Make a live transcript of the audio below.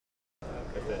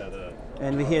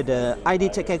And we're here at the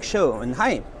IDTechEx Show. And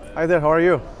hi. Hi there, how are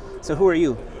you? So who are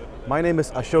you? My name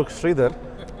is Ashok Sridhar.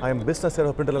 I am Business Head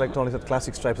of Printer Electronics at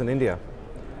Classic Stripes in India.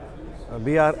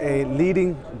 We are a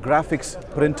leading graphics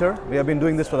printer. We have been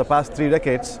doing this for the past 3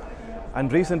 decades.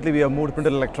 And recently we have moved to printer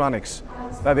electronics,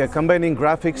 where we are combining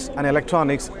graphics and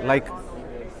electronics like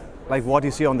what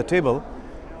you see on the table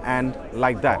and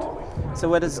like that. So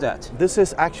what is that? This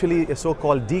is actually a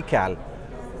so-called decal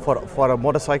for a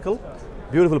motorcycle.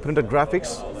 Beautiful printed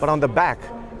graphics, but on the back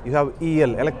you have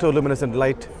EL, electroluminescent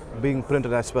light, being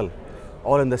printed as well,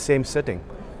 all in the same setting.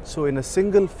 So in a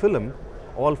single film,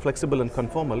 all flexible and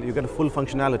conformal, you get a full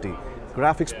functionality,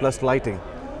 graphics plus lighting.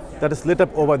 That is lit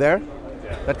up over there.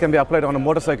 That can be applied on a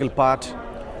motorcycle part.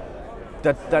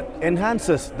 That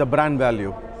enhances the brand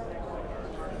value.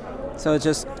 So it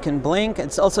just can blink.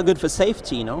 It's also good for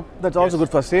safety, you know? That's also good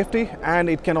for safety, and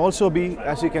it can also be,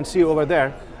 as you can see over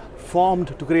there,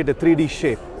 formed to create a 3D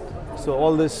shape. So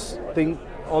all these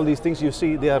things you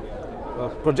see, they are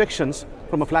projections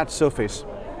from a flat surface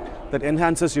that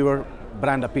enhances your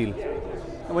brand appeal.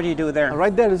 What do you do there?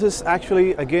 Right there, this is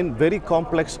actually, again, very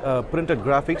complex printed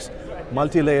graphics,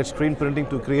 multi-layered screen printing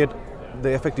to create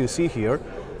the effect you see here.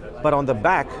 But on the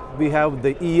back, we have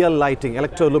the EL lighting,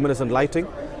 electroluminescent lighting.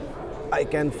 I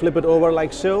can flip it over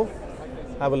like so.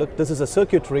 Have a look. This is a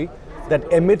circuitry that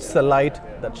emits the light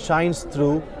that shines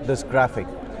through this graphic.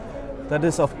 That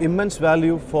is of immense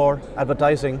value for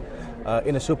advertising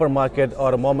in a supermarket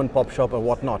or a mom and pop shop or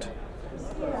whatnot.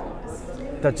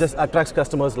 That just attracts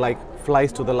customers like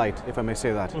flies to the light, if I may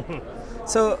say that.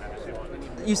 So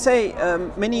you say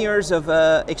many years of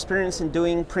experience in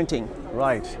doing printing.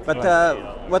 Right. But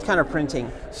right. What kind of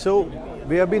printing? So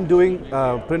we have been doing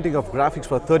printing of graphics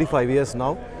for 35 years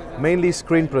now, mainly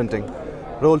screen printing.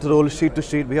 Roll to roll, sheet to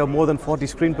sheet. We have more than 40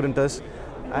 screen printers,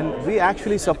 and we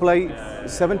actually supply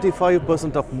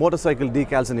 75% of motorcycle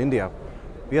decals in India.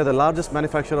 We are the largest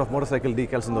manufacturer of motorcycle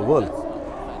decals in the world.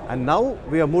 And now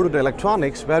we have moved to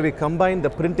electronics, where we combine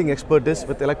the printing expertise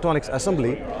with electronics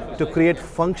assembly to create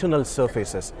functional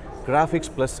surfaces, graphics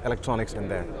plus electronics in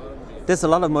there. There's a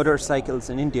lot of motorcycles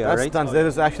in India, right? There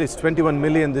is actually 21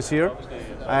 million this year.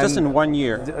 Just in 1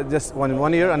 year? Just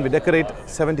one year, and we decorate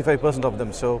 75% of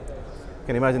them. So you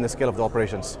can imagine the scale of the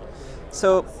operations.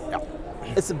 So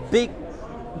it's a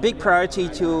big priority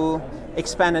to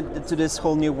expand it to this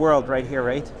whole new world right here,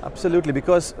 right? Absolutely,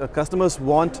 because customers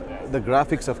want the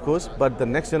graphics, of course, but the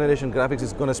next generation graphics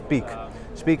is going to speak.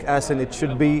 Speak as in it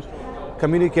should be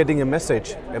communicating a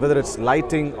message, whether it's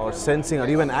lighting or sensing or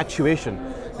even actuation.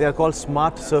 They are called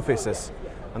smart surfaces,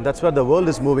 and that's where the world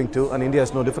is moving to, and India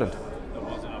is no different.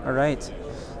 All right.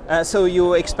 So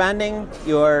you're expanding,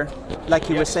 like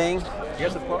you were saying,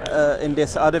 yes, of course. In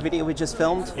this other video we just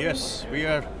filmed? Yes, we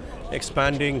are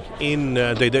expanding in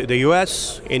the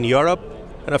US, in Europe,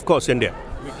 and of course India.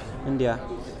 India.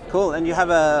 Cool, and you have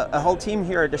a whole team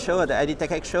here at the show, at the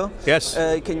IDTechEx Show? Yes.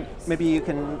 Maybe you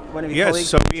can, one of your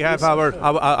colleagues? Yes, so we have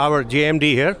our JMD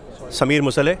here, Samir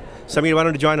Musale. Samir, why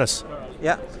don't you join us?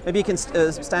 Yeah, maybe you can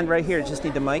stand right here, just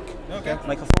need the mic, okay.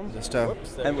 Microphone. Just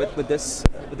and with this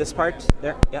part,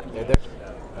 there, yeah. Yeah, there.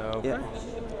 Yeah.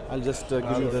 I'll just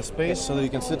give you the space so that you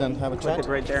can sit and have a chat. Put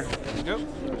it right there.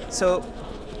 So,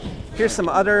 here's some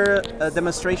other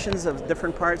demonstrations of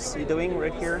different parts you're doing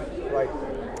right here. Right.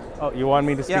 Oh, you want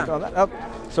me to speak Yeah. on that? Oh.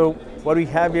 So what we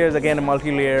have here is again a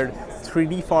multi-layered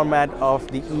 3D format of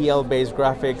the EL-based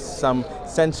graphics, some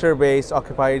sensor-based,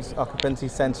 occupancy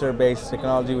sensor-based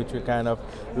technology, which we're kind of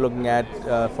looking at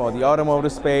for the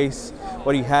automotive space.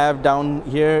 What you have down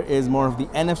here is more of the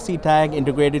NFC tag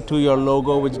integrated to your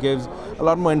logo, which gives a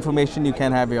lot more information. You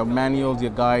can have your manuals,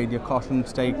 your guide, your caution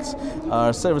stakes,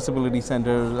 serviceability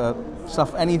centers,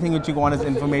 stuff, anything which you want as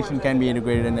information can be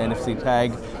integrated in the NFC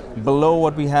tag. Below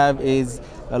what we have is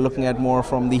looking at more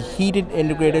from the heated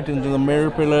integrated into the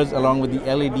mirror pillars along with the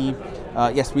LED.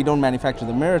 Yes, we don't manufacture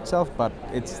the mirror itself, but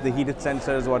it's the heated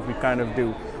sensors what we kind of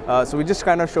do. So we're just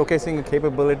kind of showcasing a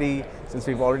capability since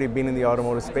we've already been in the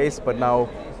automotive space, but now,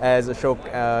 as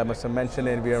Ashok must have mentioned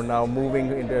it, we are now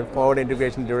moving into a forward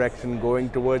integration direction, going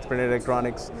towards printed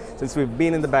electronics. Since we've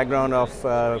been in the background of,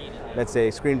 let's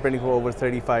say, screen printing for over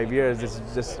 35 years, this is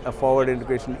just a forward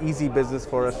integration, easy business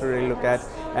for us to really look at.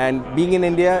 And being in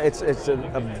India, it's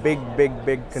a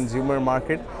big consumer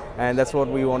market, and that's what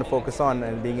we want to focus on,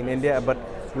 and being in India, but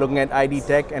looking at ID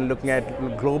Tech and looking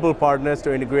at global partners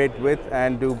to integrate with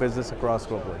and do business across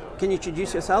globally. Can you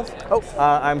introduce yourself?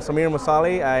 I'm Samir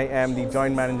Musale. I am the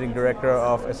Joint Managing Director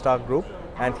of Stock Group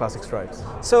and Classic Stripes.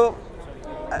 So,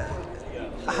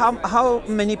 how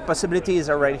many possibilities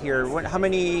are right here? How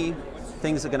many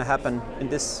things are going to happen in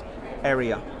this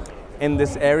area? in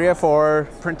this area for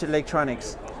printed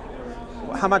electronics.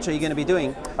 How much are you going to be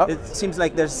doing? Oh. It seems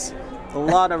like there's a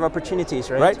lot of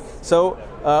opportunities, right? Right. So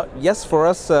yes, for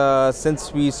us,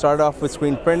 since we started off with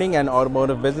screen printing and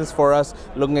automotive business, for us,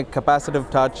 looking at capacitive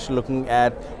touch, looking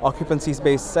at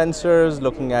occupancy-based sensors,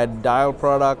 looking at dial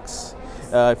products.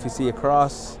 If you see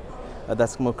across,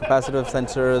 that's more capacitive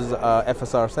sensors,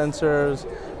 FSR sensors.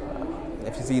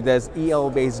 If you see, there's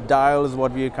EL-based dials,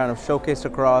 what we kind of showcased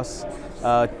across.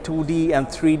 2D and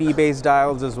 3D based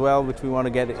dials as well, which we want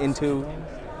to get into.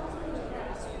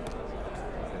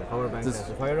 Power bank has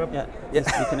to fire up. Yeah,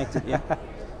 yes, we connected, yeah.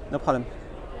 No problem.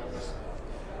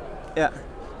 Yeah,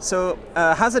 so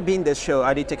how's it been, this show,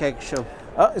 IDTechEx Show?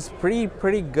 It's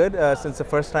pretty good since the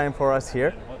first time for us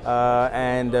here.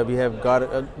 And we have got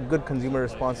a good consumer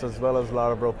response as well as a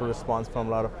lot of broker response from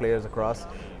a lot of players across.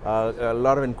 A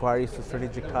lot of inquiries for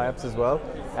strategic tie-ups as well,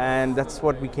 and that's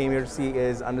what we came here to see,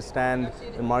 is understand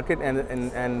the market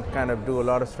and kind of do a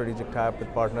lot of strategic tie-up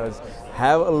with partners,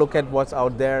 have a look at what's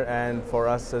out there, and for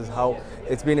us is how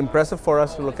it's been impressive for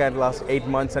us to look at the last 8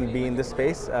 months and be in this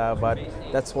space, but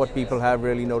that's what people have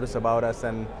really noticed about us,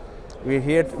 and we're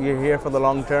here for the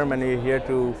long term, and we're here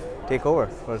to take over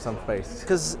for some space.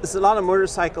 Because there's a lot of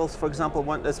motorcycles, for example,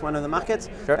 that's one of the markets,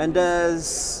 sure. And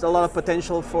there's a lot of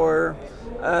potential for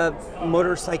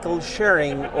motorcycle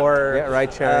sharing or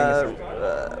ride sharing,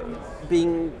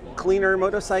 being cleaner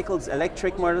motorcycles,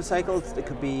 electric motorcycles. There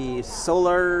could be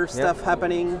solar stuff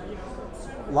happening.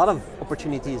 A lot of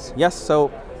opportunities. Yes,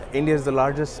 so India is the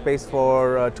largest space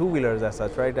for two-wheelers as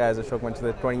such, right? As Ashok mentioned,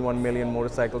 there are 21 million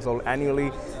motorcycles sold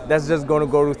annually. That's just going to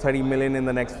go to 30 million in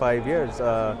the next 5 years.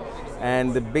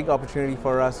 And the big opportunity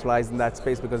for us lies in that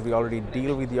space because we already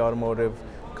deal with the automotive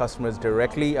customers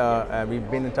directly.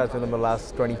 We've been in touch with them the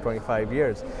last 20-25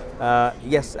 years.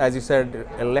 Yes, as you said,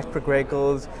 electric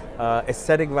vehicles,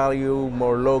 aesthetic value,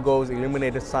 more logos,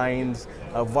 illuminated signs,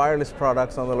 wireless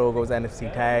products on the logos,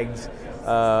 NFC tags,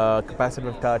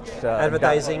 capacitive touch,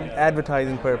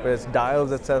 advertising purpose,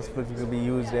 dials itself, which will be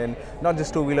used in not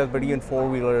just two-wheelers but even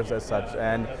four-wheelers as such,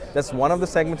 and that's one of the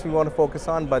segments we want to focus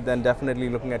on, but then definitely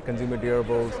looking at consumer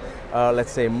durables,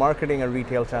 let's say marketing and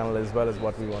retail channel as well as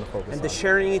what we want to focus on. And the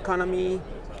sharing economy,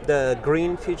 the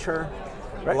green future,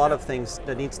 a lot of things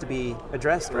that needs to be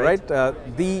addressed, right?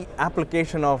 Right. The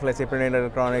application of, let's say, printed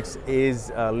electronics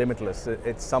is limitless.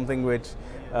 It's something which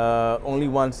only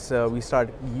once we start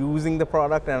using the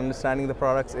product and understanding the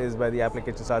products is where the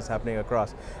application starts happening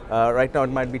across. Right now it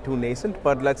might be too nascent,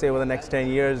 but let's say over the next 10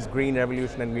 years, green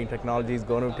revolution and green technology is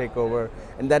going to take over,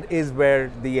 and that is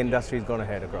where the industry is going to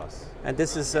head across. And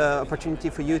this is an opportunity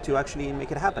for you to actually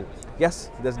make it happen. Yes,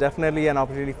 there's definitely an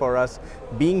opportunity for us.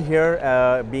 Being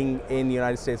here, being in the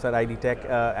United States at IDTech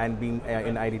and being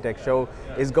in IDTech Show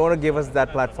is going to give us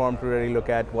that platform to really look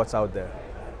at what's out there.